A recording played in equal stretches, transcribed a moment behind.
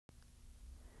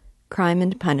Crime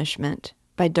and Punishment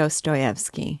by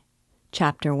Dostoevsky,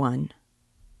 Chapter 1.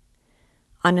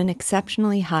 On an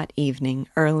exceptionally hot evening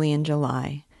early in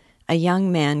July, a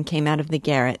young man came out of the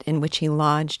garret in which he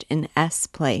lodged in S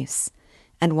Place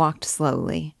and walked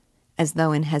slowly, as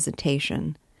though in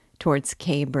hesitation, towards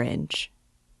K Bridge.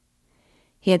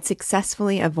 He had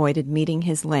successfully avoided meeting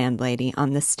his landlady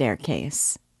on the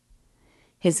staircase.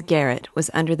 His garret was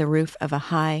under the roof of a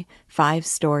high,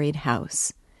 5-storied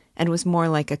house, and was more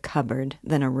like a cupboard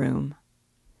than a room.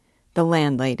 The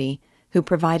landlady, who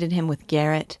provided him with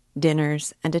garret,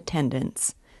 dinners, and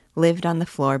attendance, lived on the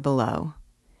floor below,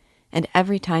 and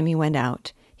every time he went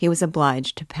out, he was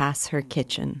obliged to pass her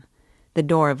kitchen, the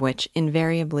door of which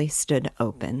invariably stood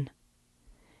open.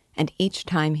 And each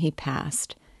time he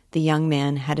passed, the young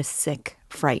man had a sick,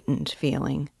 frightened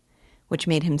feeling, which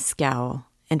made him scowl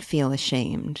and feel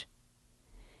ashamed.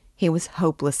 He was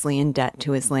hopelessly in debt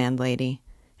to his landlady,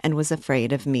 and was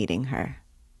afraid of meeting her.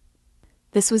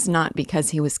 This was not because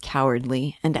he was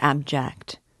cowardly and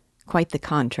abject, quite the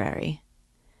contrary.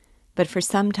 But for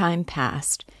some time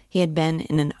past he had been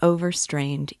in an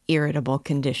overstrained, irritable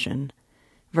condition,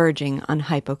 verging on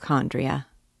hypochondria.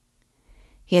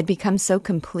 He had become so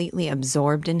completely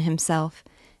absorbed in himself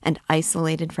and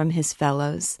isolated from his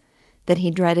fellows that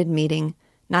he dreaded meeting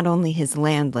not only his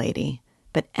landlady,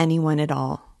 but anyone at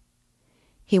all.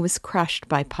 He was crushed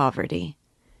by poverty,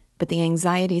 but the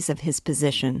anxieties of his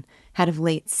position had of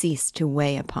late ceased to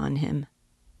weigh upon him.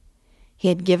 He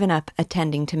had given up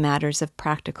attending to matters of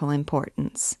practical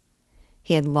importance.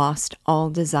 He had lost all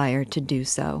desire to do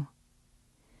so.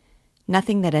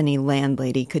 Nothing that any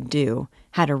landlady could do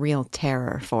had a real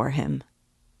terror for him.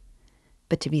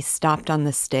 But to be stopped on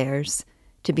the stairs,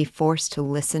 to be forced to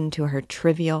listen to her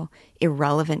trivial,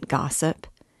 irrelevant gossip,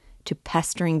 to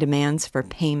pestering demands for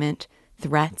payment,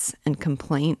 threats, and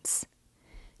complaints,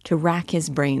 to rack his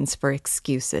brains for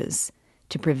excuses,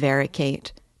 to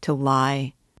prevaricate, to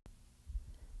lie.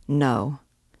 No,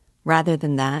 rather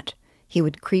than that, he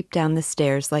would creep down the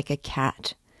stairs like a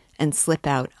cat and slip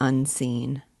out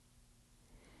unseen.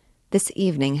 This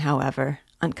evening, however,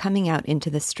 on coming out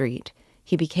into the street,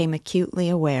 he became acutely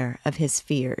aware of his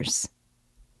fears.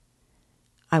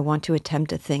 I want to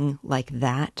attempt a thing like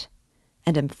that,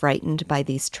 and am frightened by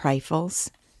these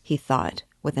trifles, he thought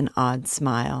with an odd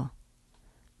smile.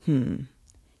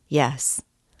 Yes,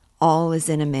 all is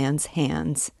in a man's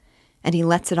hands, and he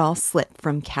lets it all slip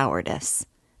from cowardice.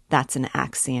 That's an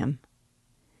axiom.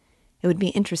 It would be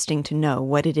interesting to know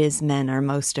what it is men are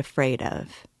most afraid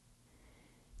of.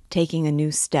 Taking a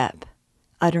new step,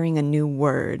 uttering a new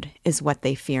word is what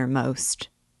they fear most.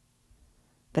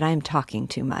 But I am talking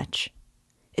too much.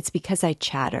 It's because I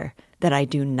chatter that I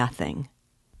do nothing.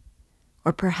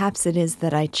 Or perhaps it is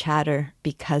that I chatter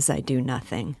because I do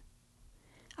nothing.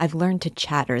 I've learned to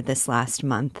chatter this last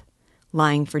month,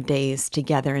 lying for days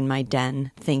together in my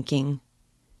den, thinking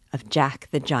of Jack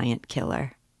the Giant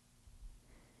Killer.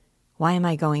 Why am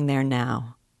I going there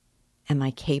now? Am I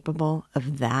capable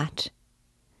of that?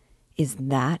 Is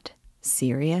that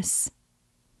serious?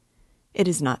 It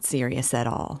is not serious at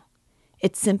all.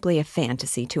 It's simply a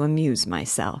fantasy to amuse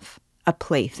myself, a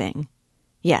plaything.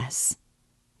 Yes,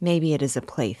 maybe it is a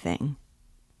plaything.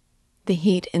 The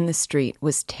heat in the street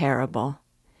was terrible,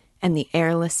 and the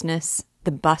airlessness,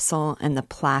 the bustle and the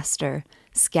plaster,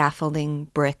 scaffolding,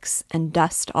 bricks, and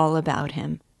dust all about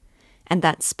him, and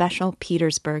that special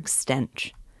Petersburg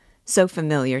stench, so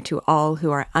familiar to all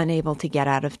who are unable to get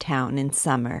out of town in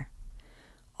summer,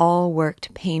 all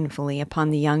worked painfully upon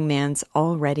the young man's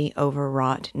already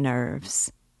overwrought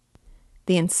nerves.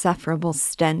 The insufferable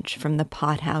stench from the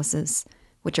pothouses,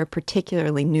 which are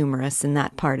particularly numerous in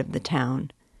that part of the town,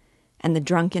 and the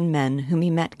drunken men whom he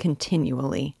met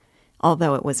continually,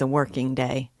 although it was a working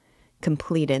day,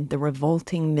 completed the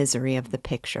revolting misery of the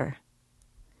picture.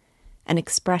 An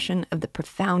expression of the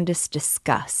profoundest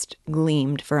disgust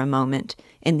gleamed for a moment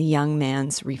in the young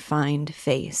man's refined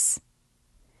face.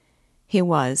 He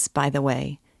was, by the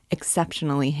way,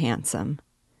 exceptionally handsome,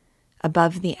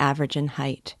 above the average in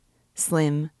height,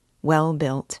 slim,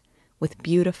 well-built, with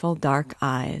beautiful dark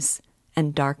eyes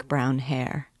and dark brown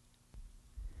hair.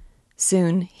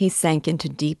 Soon he sank into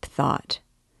deep thought,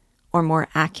 or more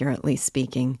accurately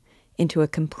speaking, into a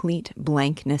complete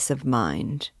blankness of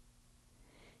mind.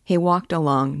 He walked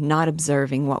along, not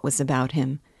observing what was about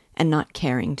him, and not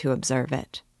caring to observe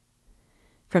it.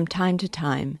 From time to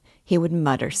time he would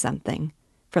mutter something,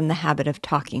 from the habit of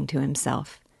talking to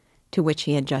himself, to which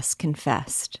he had just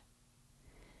confessed.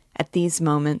 At these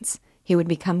moments he would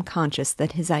become conscious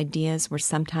that his ideas were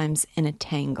sometimes in a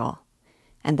tangle,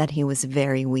 and that he was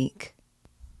very weak.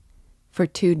 For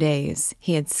 2 days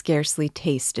he had scarcely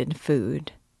tasted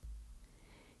food.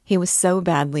 He was so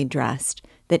badly dressed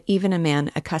that even a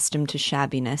man accustomed to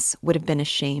shabbiness would have been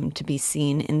ashamed to be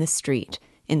seen in the street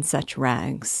in such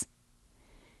rags.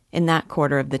 In that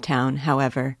quarter of the town,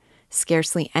 however,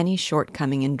 scarcely any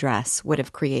shortcoming in dress would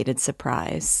have created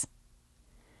surprise.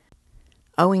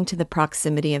 Owing to the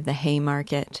proximity of the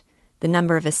Haymarket, the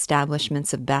number of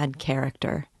establishments of bad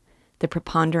character, the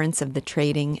preponderance of the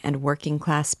trading and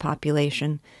working-class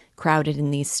population crowded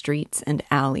in these streets and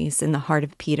alleys in the heart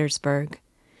of Petersburg,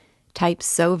 types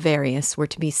so various were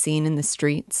to be seen in the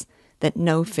streets that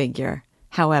no figure,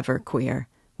 however queer,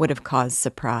 would have caused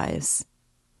surprise.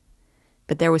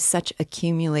 But there was such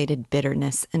accumulated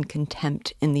bitterness and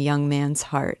contempt in the young man's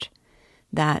heart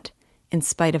that, in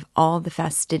spite of all the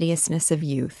fastidiousness of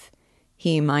youth,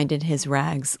 he minded his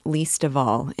rags least of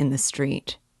all in the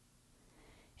street.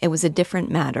 It was a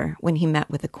different matter when he met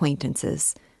with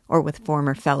acquaintances or with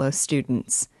former fellow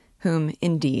students, whom,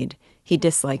 indeed, he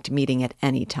disliked meeting at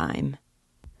any time.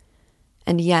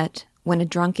 And yet, when a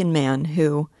drunken man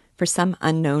who, for some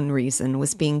unknown reason,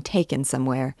 was being taken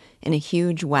somewhere in a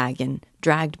huge wagon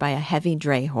dragged by a heavy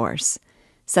dray horse,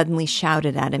 suddenly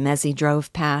shouted at him as he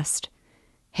drove past,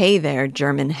 "Hey there,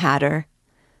 German hatter!"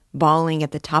 bawling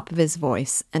at the top of his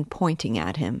voice and pointing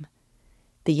at him,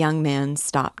 the young man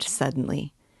stopped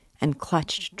suddenly and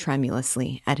clutched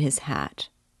tremulously at his hat.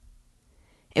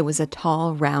 It was a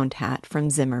tall, round hat from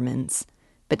Zimmermann's,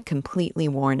 but completely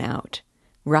worn out,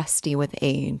 rusty with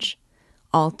age,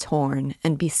 all torn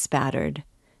and bespattered,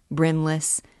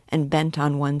 brimless and bent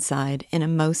on one side in a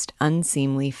most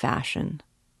unseemly fashion.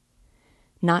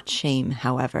 Not shame,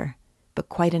 however, but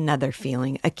quite another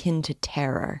feeling akin to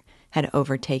terror had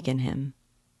overtaken him.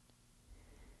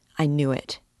 "I knew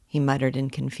it," he muttered in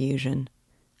confusion.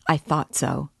 "I thought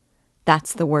so.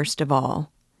 That's the worst of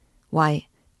all. Why,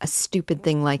 a stupid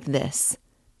thing like this,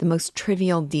 the most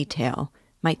trivial detail,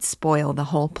 might spoil the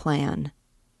whole plan.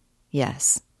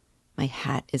 Yes, my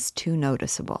hat is too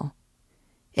noticeable.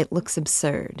 It looks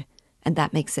absurd, and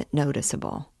that makes it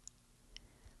noticeable.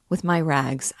 With my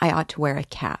rags, I ought to wear a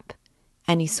cap,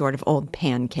 any sort of old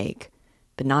pancake,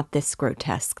 but not this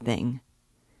grotesque thing.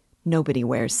 Nobody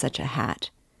wears such a hat.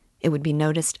 It would be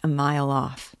noticed a mile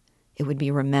off. It would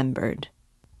be remembered.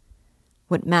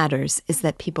 What matters is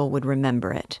that people would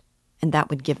remember it, and that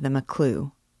would give them a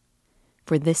clue.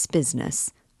 For this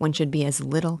business, one should be as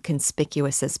little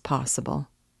conspicuous as possible.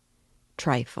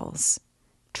 Trifles.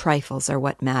 Trifles are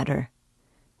what matter.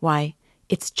 Why,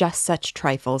 it's just such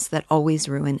trifles that always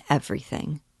ruin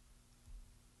everything."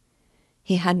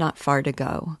 He had not far to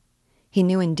go. He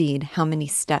knew indeed how many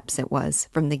steps it was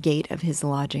from the gate of his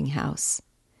lodging-house.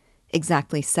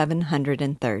 Exactly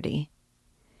 730.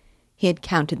 He had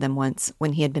counted them once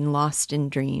when he had been lost in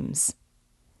dreams.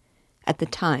 At the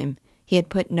time, he had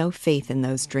put no faith in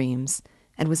those dreams,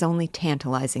 and was only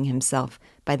tantalizing himself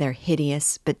by their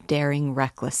hideous but daring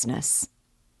recklessness.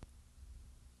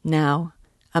 Now,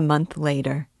 a month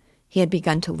later, he had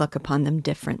begun to look upon them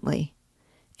differently,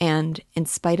 and, in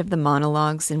spite of the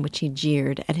monologues in which he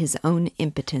jeered at his own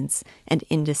impotence and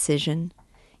indecision,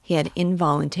 he had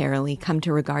involuntarily come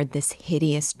to regard this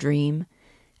hideous dream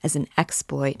as an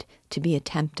exploit to be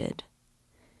attempted,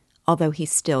 although he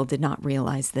still did not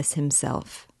realize this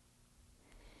himself.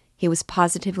 He was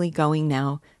positively going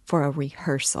now for a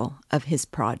rehearsal of his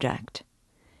project,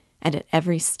 and at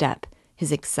every step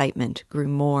his excitement grew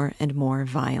more and more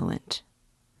violent.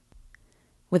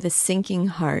 With a sinking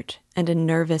heart and a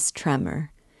nervous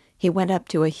tremor, he went up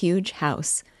to a huge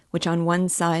house which on one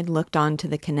side looked on to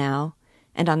the canal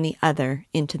and on the other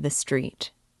into the street.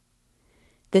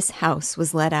 This house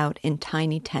was let out in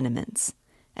tiny tenements,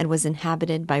 and was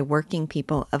inhabited by working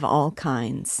people of all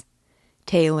kinds,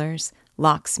 tailors,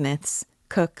 locksmiths,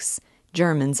 cooks,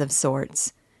 Germans of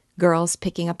sorts, girls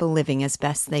picking up a living as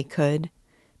best they could,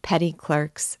 petty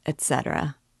clerks,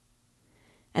 etc.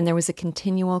 And there was a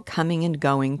continual coming and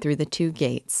going through the 2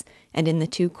 gates and in the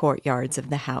 2 courtyards of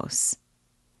the house.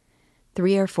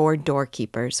 3 or 4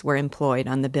 doorkeepers were employed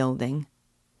on the building.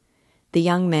 The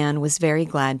young man was very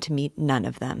glad to meet none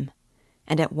of them,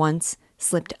 and at once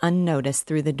slipped unnoticed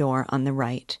through the door on the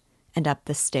right, and up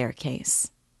the staircase.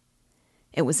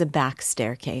 It was a back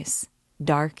staircase,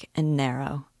 dark and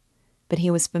narrow, but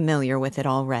he was familiar with it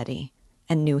already,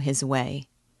 and knew his way,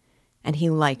 and he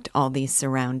liked all these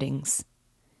surroundings.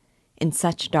 In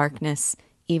such darkness,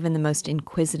 even the most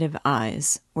inquisitive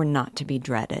eyes were not to be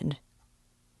dreaded.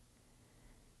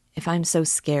 If I'm so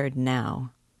scared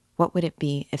now, what would it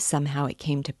be if somehow it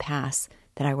came to pass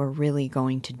that I were really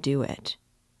going to do it?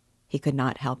 He could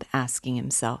not help asking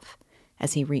himself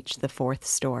as he reached the 4th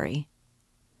story.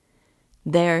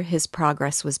 There his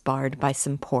progress was barred by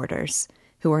some porters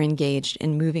who were engaged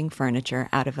in moving furniture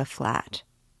out of a flat.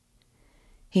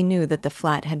 He knew that the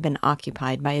flat had been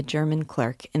occupied by a German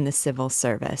clerk in the civil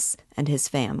service and his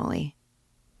family.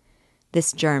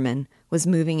 This German was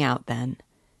moving out then,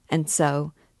 and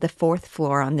so the fourth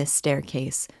floor on this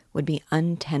staircase would be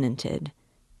untenanted,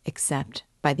 except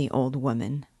by the old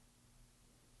woman.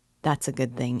 That's a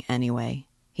good thing anyway,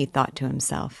 he thought to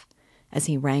himself, as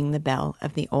he rang the bell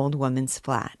of the old woman's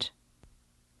flat.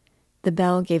 The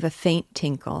bell gave a faint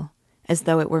tinkle, as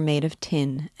though it were made of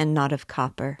tin and not of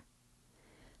copper.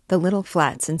 The little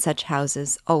flats in such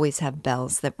houses always have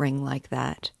bells that ring like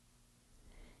that.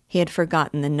 He had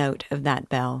forgotten the note of that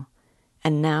bell,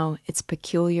 and now its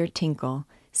peculiar tinkle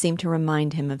seemed to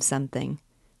remind him of something,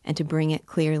 and to bring it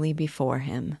clearly before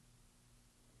him.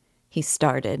 He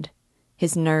started.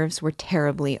 His nerves were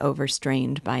terribly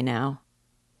overstrained by now.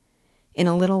 In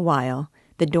a little while,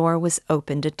 the door was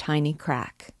opened a tiny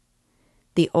crack.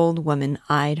 The old woman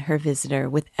eyed her visitor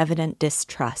with evident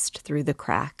distrust through the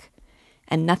crack,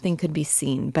 and nothing could be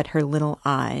seen but her little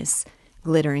eyes,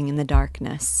 glittering in the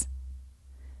darkness.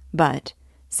 But,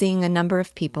 seeing a number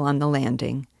of people on the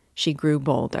landing, she grew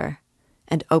bolder,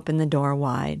 and opened the door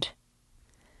wide.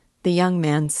 The young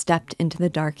man stepped into the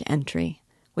dark entry,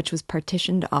 which was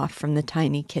partitioned off from the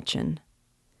tiny kitchen.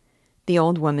 The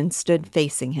old woman stood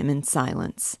facing him in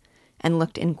silence, and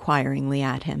looked inquiringly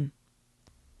at him.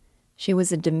 She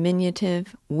was a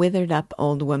diminutive, withered-up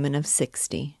old woman of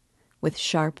 60, with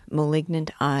sharp,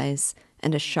 malignant eyes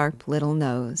and a sharp little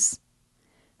nose.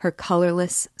 Her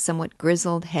colorless, somewhat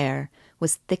grizzled hair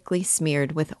was thickly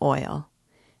smeared with oil,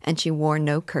 and she wore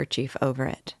no kerchief over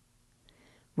it.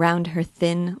 Round her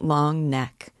thin, long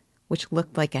neck, which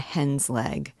looked like a hen's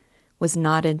leg, was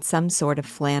knotted some sort of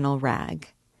flannel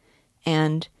rag,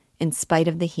 and, in spite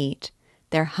of the heat,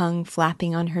 there hung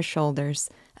flapping on her shoulders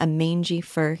a mangy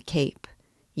fur cape,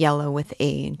 yellow with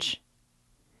age.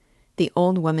 The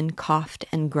old woman coughed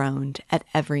and groaned at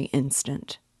every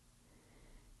instant.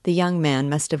 The young man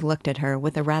must have looked at her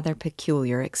with a rather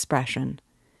peculiar expression,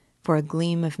 for a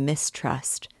gleam of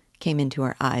mistrust came into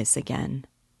her eyes again.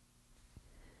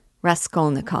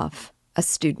 "Raskolnikov, a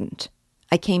student.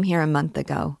 I came here a month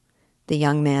ago," the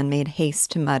young man made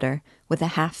haste to mutter with a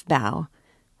half bow,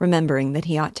 remembering that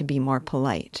he ought to be more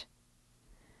polite.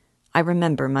 "I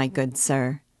remember, my good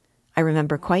sir. I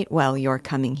remember quite well your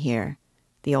coming here,"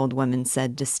 the old woman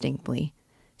said distinctly,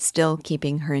 still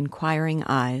keeping her inquiring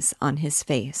eyes on his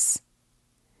face.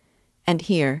 "And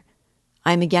here,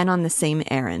 I am again on the same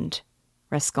errand,"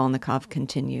 Raskolnikov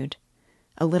continued,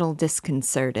 a little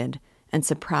disconcerted and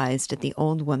surprised at the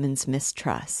old woman's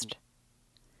mistrust.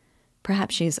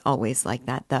 "Perhaps she is always like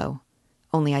that, though,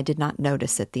 only I did not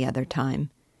notice it the other time,"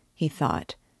 he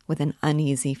thought, with an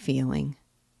uneasy feeling.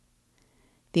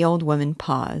 The old woman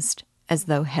paused, as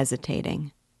though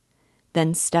hesitating,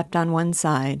 then stepped on one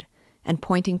side, and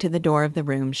pointing to the door of the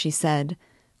room, she said,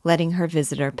 letting her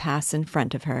visitor pass in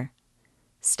front of her,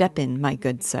 "Step in, my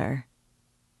good sir."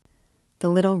 The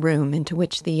little room into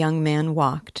which the young man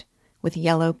walked, with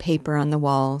yellow paper on the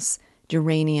walls,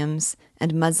 geraniums,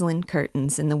 and muslin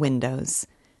curtains in the windows,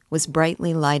 was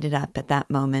brightly lighted up at that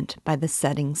moment by the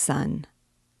setting sun.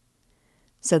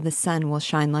 So the sun will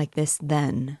shine like this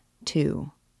then,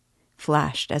 too,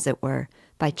 flashed, as it were,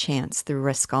 by chance through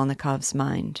Raskolnikov's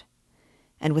mind,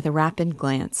 and with a rapid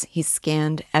glance he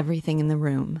scanned everything in the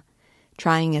room,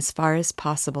 trying as far as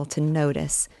possible to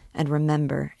notice and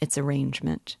remember its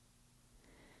arrangement.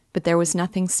 But there was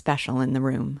nothing special in the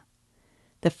room.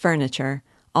 The furniture,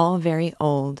 all very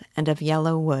old and of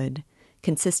yellow wood,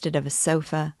 consisted of a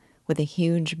sofa with a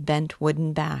huge bent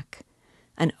wooden back,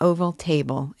 an oval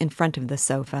table in front of the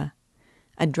sofa,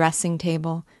 a dressing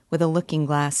table with a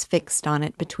looking-glass fixed on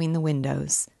it between the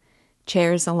windows,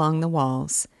 chairs along the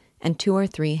walls, and 2 or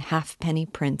 3 halfpenny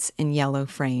prints in yellow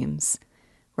frames,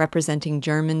 representing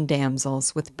German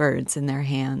damsels with birds in their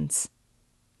hands.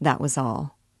 That was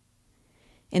all.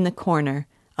 In the corner,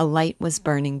 a light was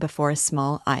burning before a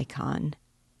small icon.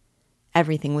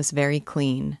 Everything was very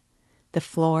clean. The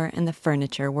floor and the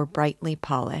furniture were brightly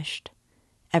polished.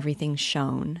 Everything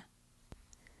shone.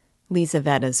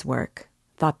 Lizavetta's work,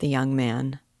 thought the young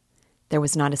man. There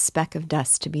was not a speck of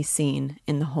dust to be seen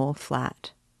in the whole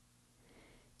flat.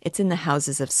 It's in the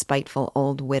houses of spiteful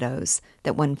old widows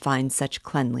that one finds such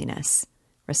cleanliness,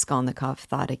 Raskolnikov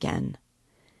thought again,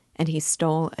 and he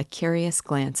stole a curious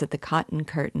glance at the cotton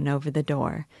curtain over the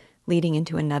door, leading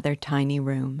into another tiny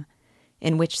room,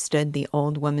 in which stood the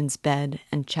old woman's bed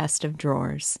and chest of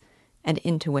drawers, and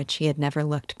into which he had never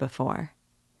looked before.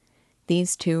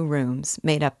 These 2 rooms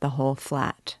made up the whole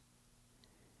flat.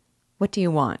 "What do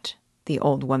you want?" the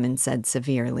old woman said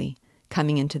severely,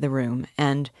 coming into the room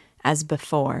and, as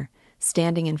before,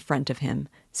 standing in front of him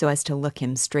so as to look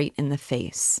him straight in the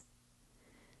face.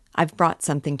 "I've brought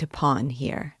something to pawn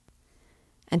here."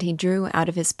 And he drew out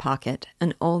of his pocket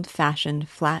an old-fashioned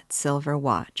flat silver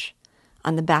watch,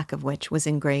 on the back of which was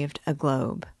engraved a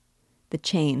globe. The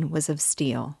chain was of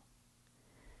steel.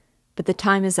 "But the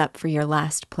time is up for your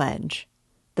last pledge.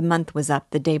 The month was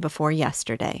up the day before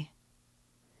yesterday.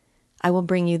 I will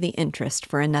bring you the interest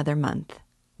for another month.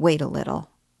 Wait a little."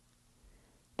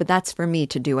 "But that's for me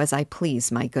to do as I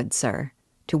please, my good sir,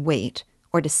 to wait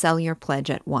or to sell your pledge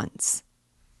at once."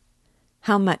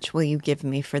 "How much will you give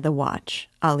me for the watch,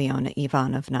 Aliona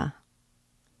Ivanovna?"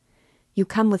 "You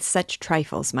come with such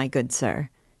trifles, my good sir.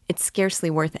 It's scarcely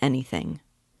worth anything.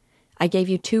 I gave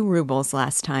you 2 rubles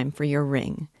last time for your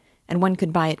ring, and one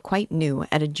could buy it quite new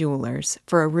at a jeweler's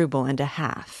for 1.5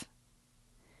 rubles.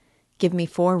 Give me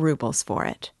 4 rubles for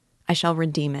it. I shall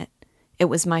redeem it. It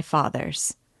was my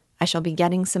father's. I shall be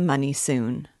getting some money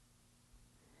soon."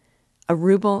 1.5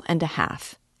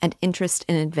 rubles, and interest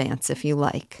in advance if you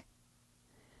like."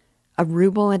 1.5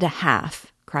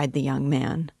 rubles, cried the young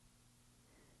man.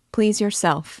 "Please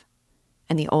yourself,"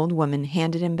 and the old woman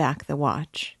handed him back the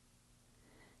watch.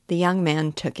 The young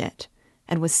man took it,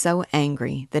 and was so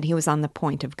angry that he was on the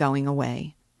point of going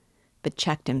away, but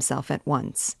checked himself at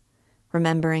once,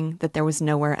 remembering that there was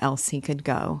nowhere else he could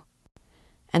go,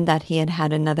 and that he had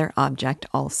had another object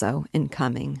also in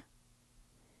coming.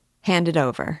 "Hand it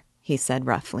over," he said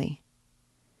roughly.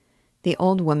 The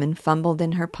old woman fumbled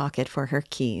in her pocket for her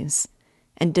keys,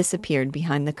 and disappeared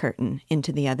behind the curtain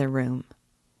into the other room.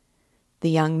 The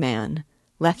young man,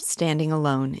 left standing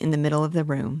alone in the middle of the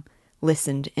room,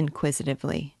 listened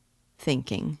inquisitively,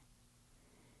 thinking.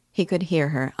 He could hear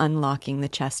her unlocking the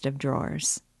chest of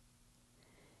drawers.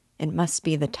 It must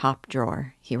be the top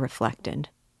drawer, he reflected.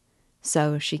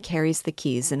 So she carries the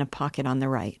keys in a pocket on the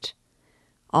right,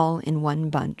 all in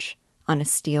one bunch, on a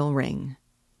steel ring.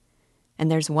 And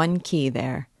there's one key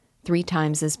there, 3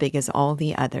 times as big as all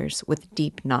the others, with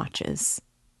deep notches.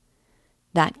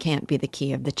 That can't be the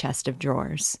key of the chest of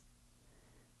drawers.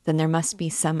 Then there must be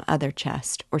some other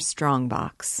chest or strong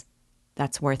box.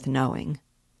 That's worth knowing.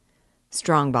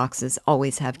 Strong boxes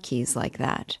always have keys like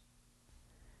that.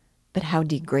 But how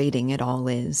degrading it all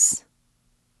is.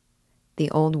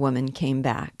 The old woman came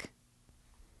back.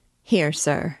 "Here,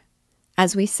 sir.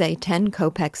 As we say 10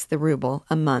 kopecks the ruble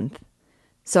a month,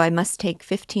 so I must take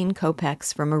 15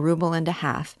 kopecks from 1.5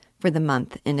 rubles for the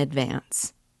month in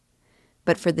advance.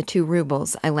 But for the 2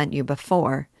 rubles I lent you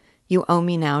before, you owe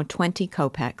me now 20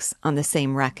 kopecks on the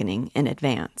same reckoning in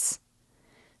advance.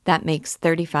 That makes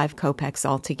 35 kopecks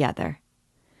altogether.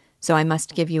 So I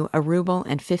must give you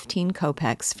 1.15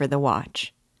 rubles for the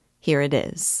watch. Here it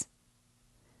is."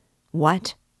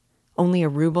 "What? Only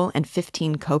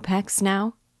 1.15 rubles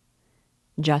now?"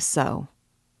 "Just so."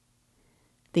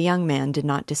 The young man did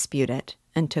not dispute it,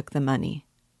 and took the money.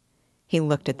 He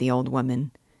looked at the old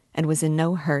woman, and was in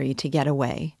no hurry to get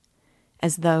away,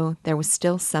 as though there was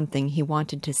still something he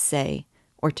wanted to say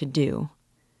or to do,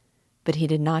 but he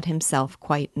did not himself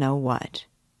quite know what.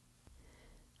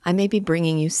 "I may be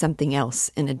bringing you something else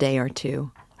in a day or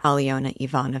 2, Aliona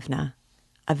Ivanovna.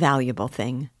 A valuable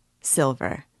thing,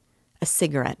 silver, a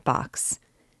cigarette box,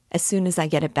 as soon as I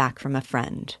get it back from a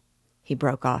friend," he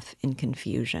broke off in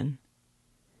confusion.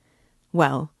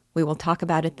 "Well, we will talk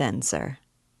about it then, sir."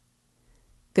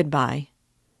 "Goodbye.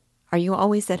 Are you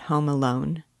always at home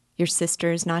alone? Your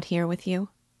sister is not here with you?"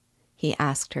 he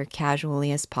asked her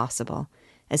casually as possible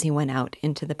as he went out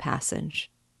into the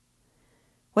passage.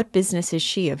 "What business is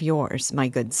she of yours, my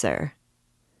good sir?"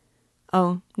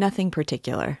 "Oh, nothing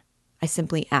particular. I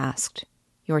simply asked.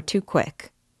 You're too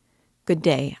quick. Good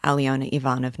day, Aliona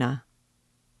Ivanovna."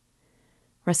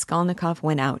 Raskolnikov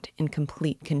went out in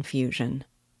complete confusion.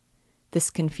 This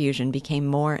confusion became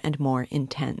more and more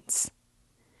intense.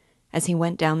 As he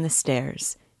went down the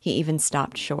stairs, he even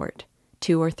stopped short,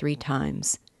 2 or 3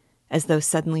 times, as though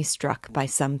suddenly struck by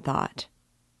some thought.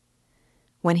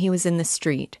 When he was in the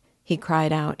street, he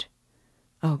cried out,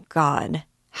 "Oh God,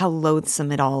 how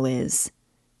loathsome it all is!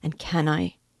 And can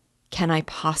I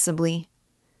possibly?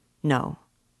 No,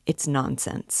 it's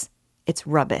nonsense. It's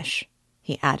rubbish,"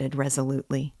 he added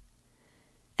resolutely.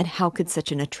 "And how could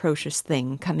such an atrocious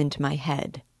thing come into my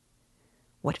head?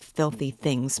 What filthy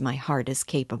things my heart is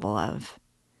capable of.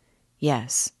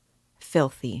 Yes,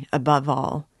 filthy above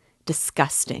all,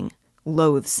 disgusting,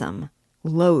 loathsome.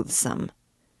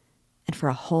 And for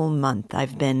a whole month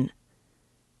I've been—"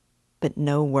 But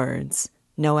no words,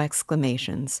 no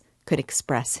exclamations could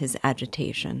express his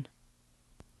agitation.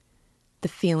 The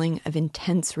feeling of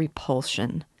intense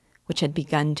repulsion, which had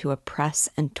begun to oppress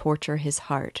and torture his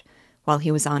heart while he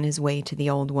was on his way to the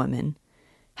old woman,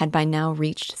 had by now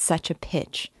reached such a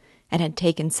pitch and had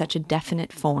taken such a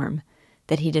definite form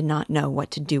that he did not know what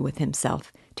to do with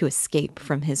himself to escape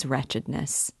from his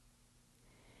wretchedness.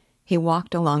 He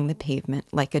walked along the pavement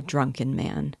like a drunken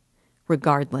man,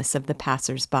 regardless of the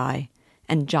passers-by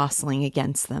and jostling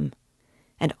against them,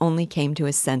 and only came to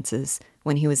his senses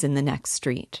when he was in the next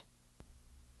street.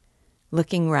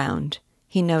 Looking round,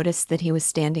 he noticed that he was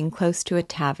standing close to a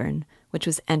tavern which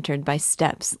was entered by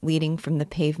steps leading from the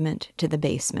pavement to the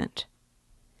basement.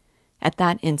 At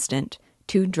that instant,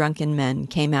 2 drunken men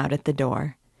came out at the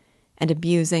door, and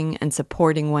abusing and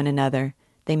supporting one another,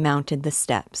 they mounted the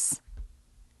steps.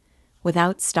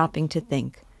 Without stopping to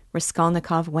think,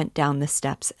 Raskolnikov went down the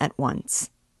steps at once.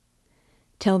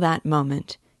 Till that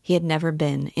moment, he had never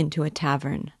been into a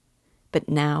tavern, but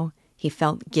now he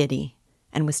felt giddy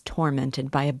and was tormented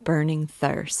by a burning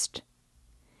thirst.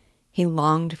 He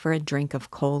longed for a drink of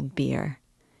cold beer,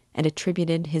 and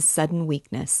attributed his sudden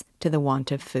weakness to the want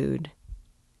of food.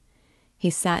 He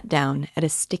sat down at a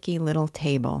sticky little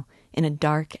table in a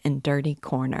dark and dirty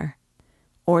corner,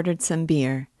 ordered some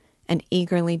beer, and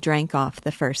eagerly drank off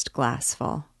the first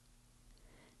glassful.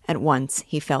 At once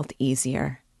he felt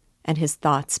easier, and his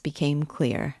thoughts became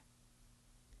clear.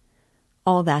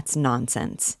 "All that's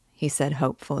nonsense," he said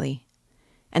hopefully,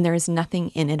 "and there is nothing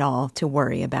in it all to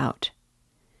worry about.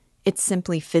 It's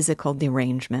simply physical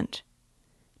derangement.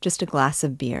 Just a glass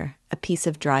of beer, a piece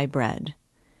of dry bread,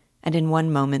 and in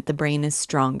one moment the brain is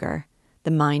stronger, the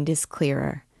mind is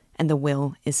clearer, and the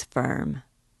will is firm.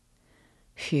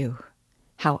 Phew,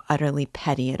 how utterly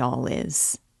petty it all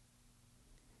is."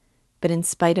 But in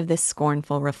spite of this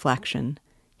scornful reflection,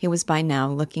 he was by now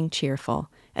looking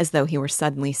cheerful, as though he were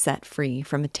suddenly set free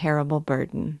from a terrible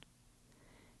burden.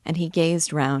 And he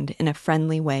gazed round in a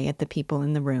friendly way at the people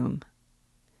in the room.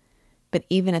 But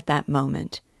even at that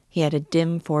moment, he had a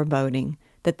dim foreboding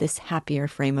that this happier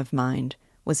frame of mind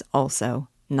was also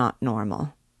not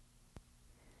normal.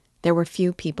 There were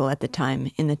few people at the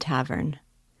time in the tavern.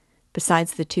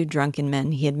 Besides the 2 drunken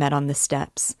men he had met on the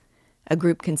steps, a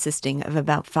group consisting of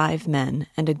about 5 men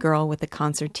and a girl with a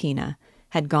concertina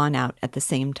had gone out at the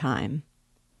same time.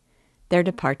 Their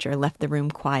departure left the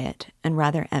room quiet and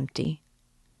rather empty.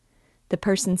 The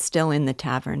persons still in the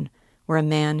tavern were a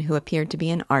man who appeared to be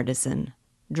an artisan,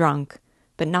 drunk,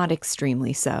 but not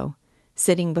extremely so,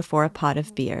 sitting before a pot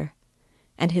of beer,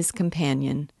 and his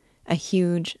companion, a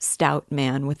huge, stout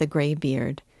man with a gray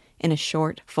beard, in a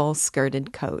short,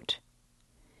 full-skirted coat.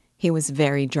 He was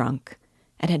very drunk,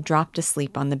 and had dropped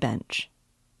asleep on the bench.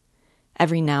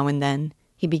 Every now and then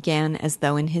he began as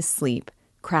though in his sleep,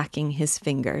 cracking his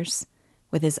fingers,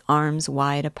 with his arms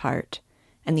wide apart,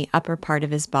 and the upper part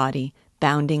of his body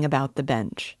bounding about the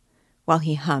bench, while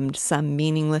he hummed some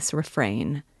meaningless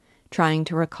refrain, trying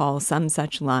to recall some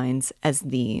such lines as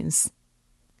these: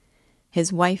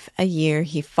 "His wife a year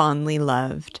he fondly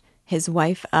loved, his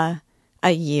wife a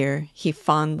year he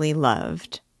fondly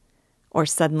loved," or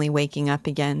suddenly waking up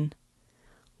again,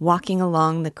 "Walking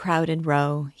along the crowded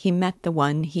row, he met the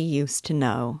one he used to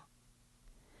know."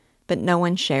 But no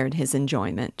one shared his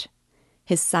enjoyment.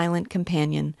 His silent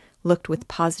companion looked with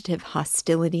positive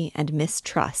hostility and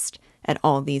mistrust at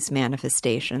all these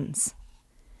manifestations.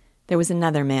 There was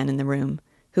another man in the room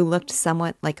who looked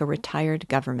somewhat like a retired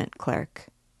government clerk.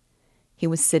 He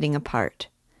was sitting apart,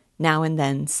 now and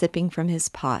then sipping from his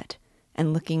pot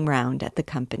and looking round at the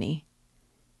company.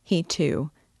 He, too,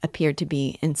 appeared to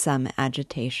be in some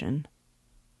agitation.